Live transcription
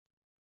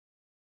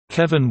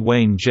Kevin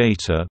Wayne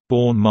Jeter,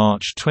 born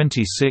March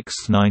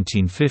 26,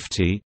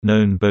 1950,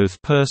 known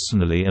both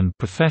personally and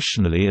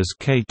professionally as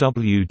K.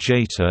 W.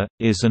 Jeter,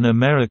 is an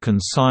American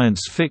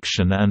science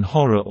fiction and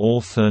horror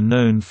author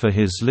known for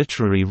his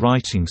literary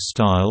writing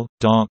style,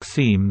 dark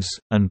themes,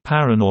 and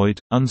paranoid,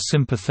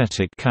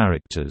 unsympathetic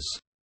characters.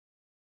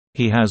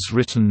 He has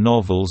written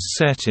novels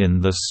set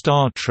in the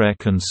Star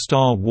Trek and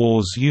Star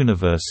Wars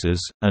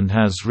universes, and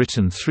has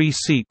written 3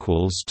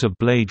 sequels to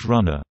Blade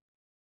Runner.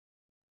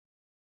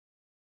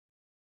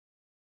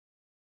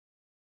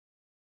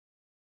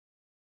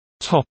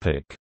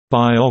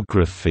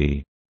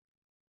 Biography.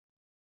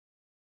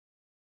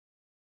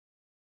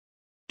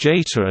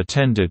 Jeter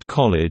attended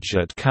college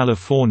at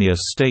California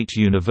State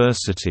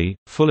University,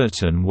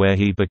 Fullerton, where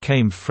he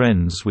became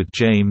friends with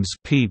James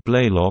P.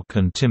 Blaylock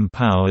and Tim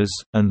Powers,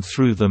 and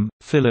through them,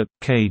 Philip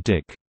K.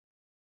 Dick.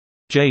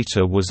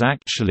 Jeter was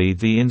actually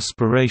the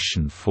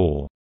inspiration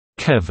for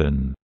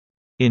Kevin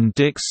in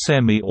Dick's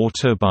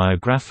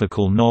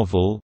semi-autobiographical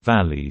novel,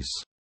 Valleys.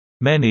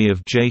 Many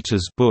of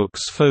Jeter's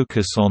books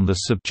focus on the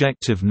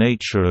subjective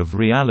nature of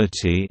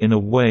reality in a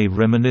way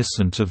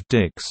reminiscent of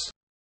Dick's.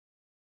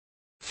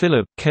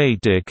 Philip K.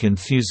 Dick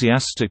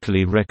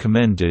enthusiastically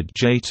recommended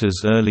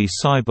Jeter's early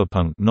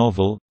cyberpunk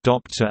novel,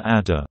 Dr.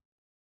 Ada.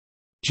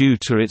 Due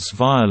to its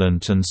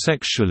violent and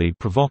sexually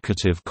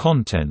provocative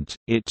content,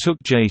 it took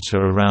Jeter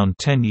around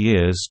 10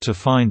 years to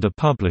find a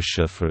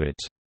publisher for it.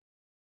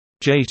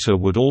 Jeter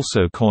would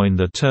also coin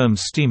the term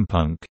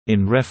steampunk,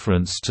 in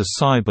reference to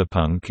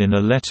cyberpunk in a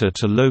letter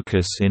to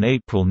Locus in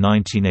April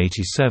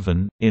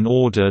 1987, in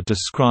order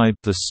describe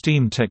the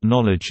steam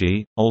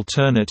technology.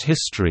 Alternate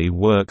history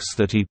works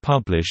that he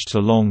published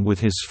along with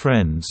his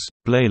friends,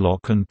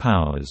 Blaylock and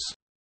Powers.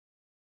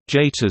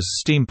 Jeter's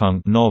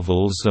steampunk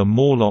novels are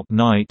Morlock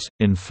Night,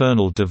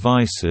 Infernal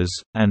Devices,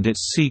 and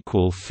its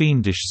sequel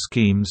Fiendish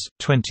Schemes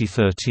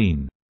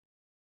 2013.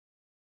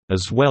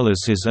 As well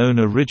as his own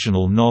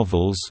original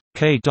novels,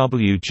 K.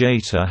 W.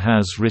 Jeter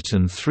has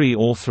written 3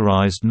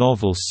 authorized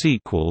novel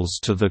sequels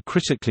to the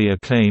critically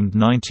acclaimed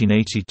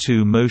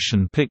 1982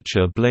 motion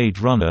picture Blade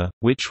Runner,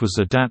 which was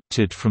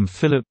adapted from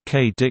Philip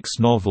K. Dick's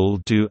novel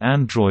Do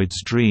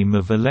Androids Dream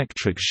of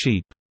Electric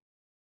Sheep?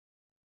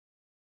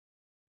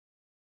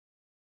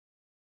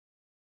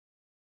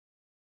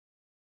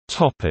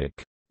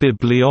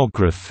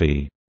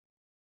 Bibliography.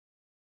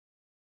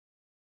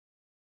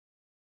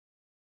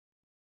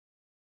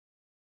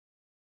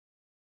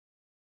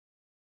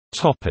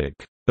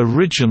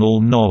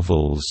 Original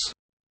novels.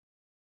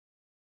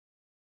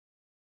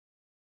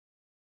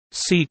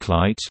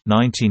 Seeklight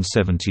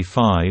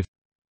 1975,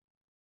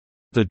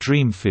 The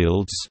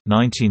Dreamfields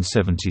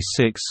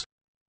 1976,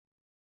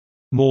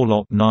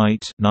 Morlock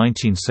Night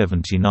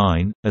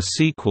 1979, a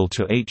sequel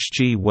to H.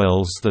 G.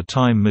 Wells' The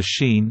Time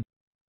Machine,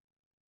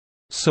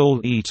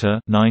 Soul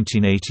Eater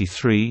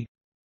 1983,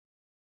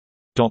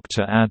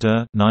 Dr.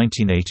 Ada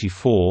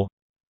 1984,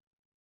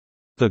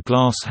 The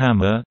Glass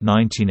Hammer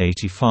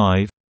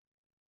 1985,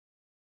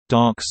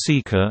 Dark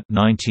Seeker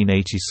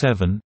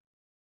 1987,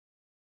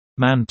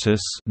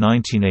 Mantis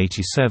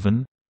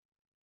 1987,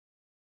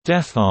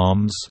 Death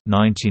Arms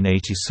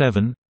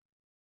 1987,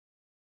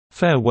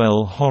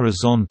 Farewell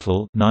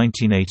Horizontal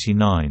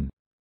 1989,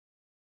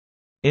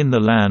 In the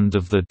Land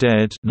of the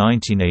Dead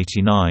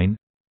 1989,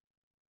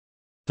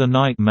 The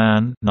Night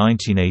Man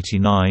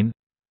 1989,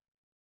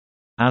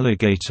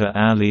 Alligator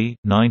Alley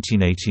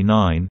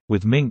 1989,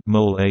 with Mink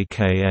Mole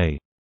aka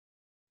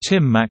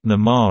Tim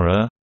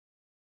McNamara,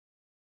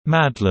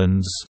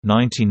 Madlands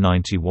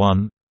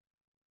 1991,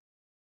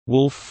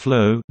 Wolf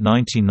Flow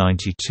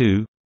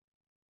 1992,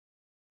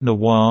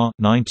 Noir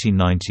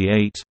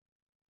 1998,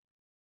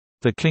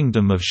 The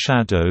Kingdom of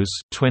Shadows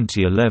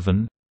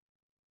 2011,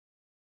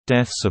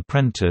 Death's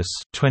Apprentice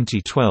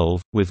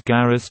 2012, with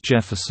Gareth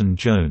Jefferson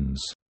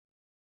Jones.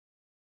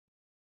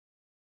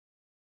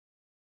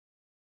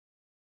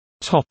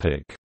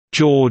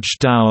 George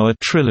Dower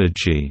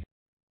trilogy.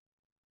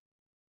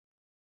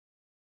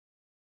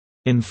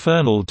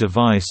 Infernal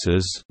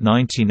Devices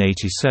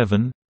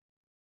 1987,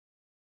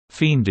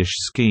 Fiendish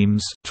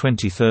Schemes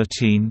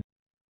 2013,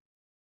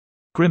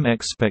 Grim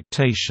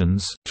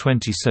Expectations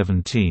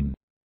 2017.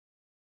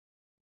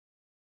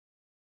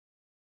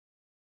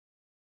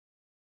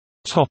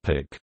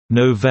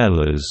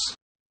 Novellas.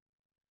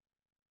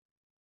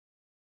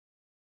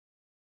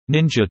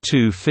 Ninja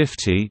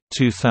 250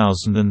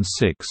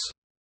 2006.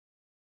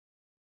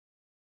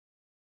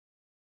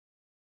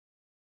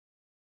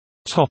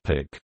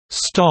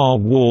 Star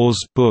Wars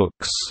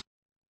books.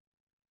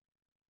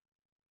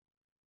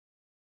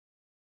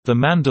 The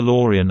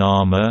Mandalorian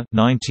Armor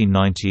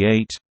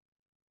 1998,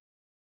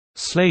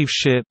 Slave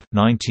Ship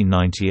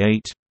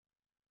 1998,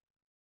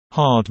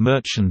 Hard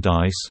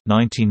Merchandise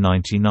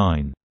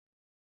 1999.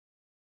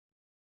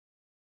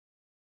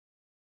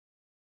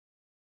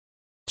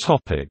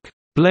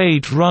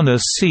 Blade Runner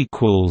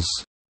sequels.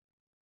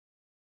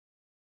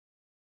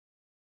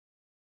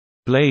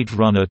 Blade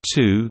Runner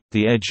 2: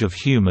 The Edge of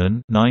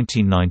Human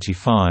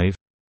 1995,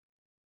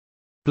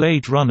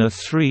 Blade Runner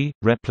 3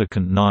 –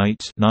 Replicant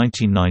Night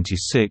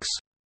 1996,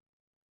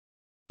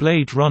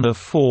 Blade Runner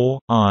 4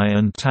 – Eye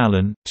and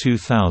Talon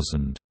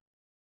 2000.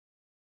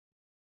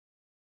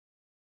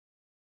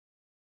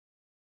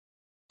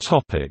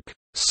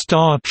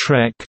 Star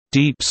Trek –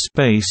 Deep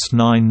Space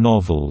Nine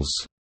novels.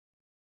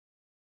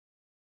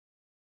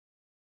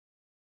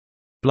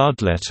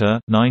 Bloodletter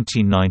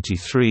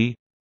 1993,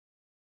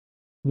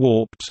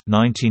 Warped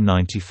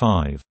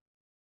 1995.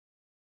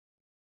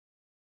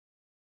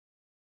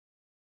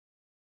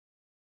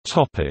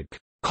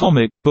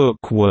 Comic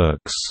book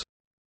works.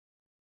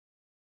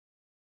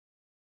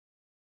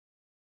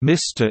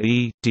 Mr.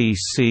 E.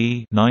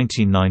 DC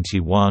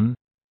 1991,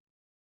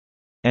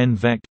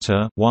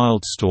 N-Vector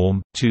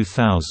Wildstorm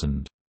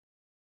 2000.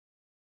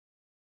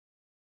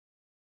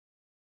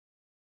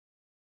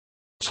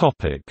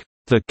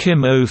 The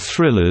Kim O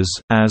thrillers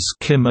as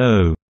Kim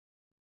O.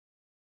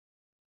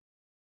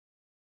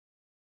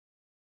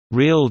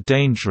 Real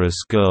Dangerous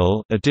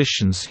Girl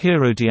editions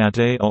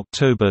Herodiade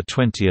October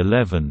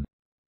 2011.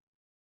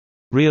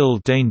 Real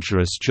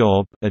Dangerous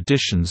Job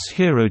editions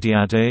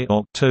Herodiade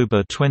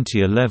October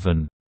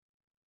 2011.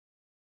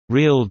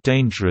 Real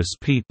Dangerous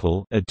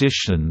People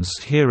editions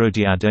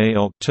Herodiade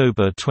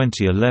October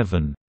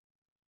 2011.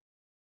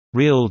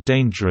 Real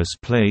Dangerous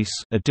Place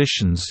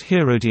editions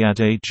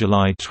Herodiade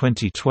July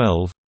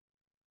 2012.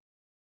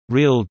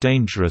 Real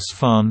Dangerous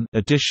Fun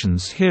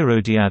editions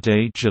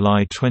Herodiade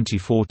July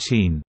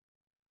 2014.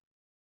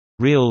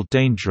 Real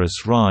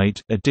Dangerous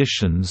Ride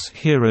editions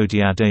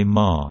Herodiade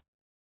Ma.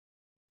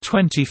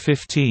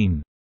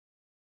 2015.